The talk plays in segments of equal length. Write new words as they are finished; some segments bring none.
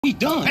We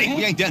done, Hey, man.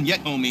 we ain't done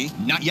yet, homie.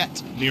 Not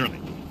yet. Nearly.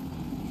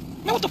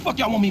 Man, what the fuck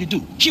y'all want me to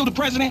do? Kill the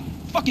president?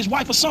 Fuck his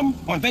wife or something?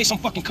 Or invade some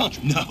fucking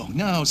country?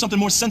 No, something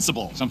more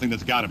sensible. Something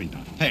that's gotta be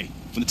done. Hey,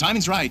 when the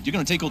timing's right, you're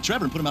gonna take old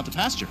Trevor and put him out to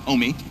pasture,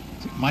 homie.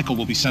 Michael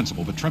will be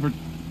sensible, but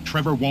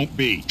Trevor won't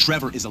be.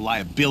 Trevor is a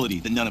liability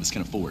that none of us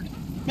can afford.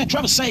 Man,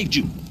 Trevor saved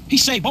you. He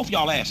saved both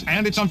y'all asses.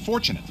 And it's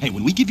unfortunate. Hey,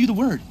 when we give you the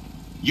word,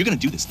 you're gonna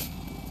do this thing.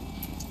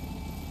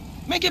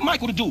 Man, get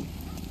Michael to do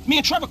it. Me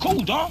and Trevor cool,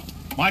 dawg.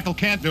 Michael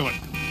can't do it.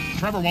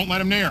 Trevor won't let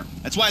him near.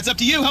 That's why it's up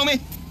to you, homie.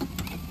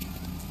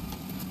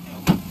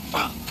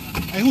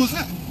 Hey, who's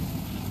that?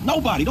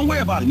 Nobody. Don't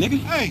worry about it, nigga.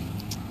 Hey,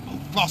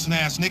 flossing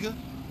ass nigga.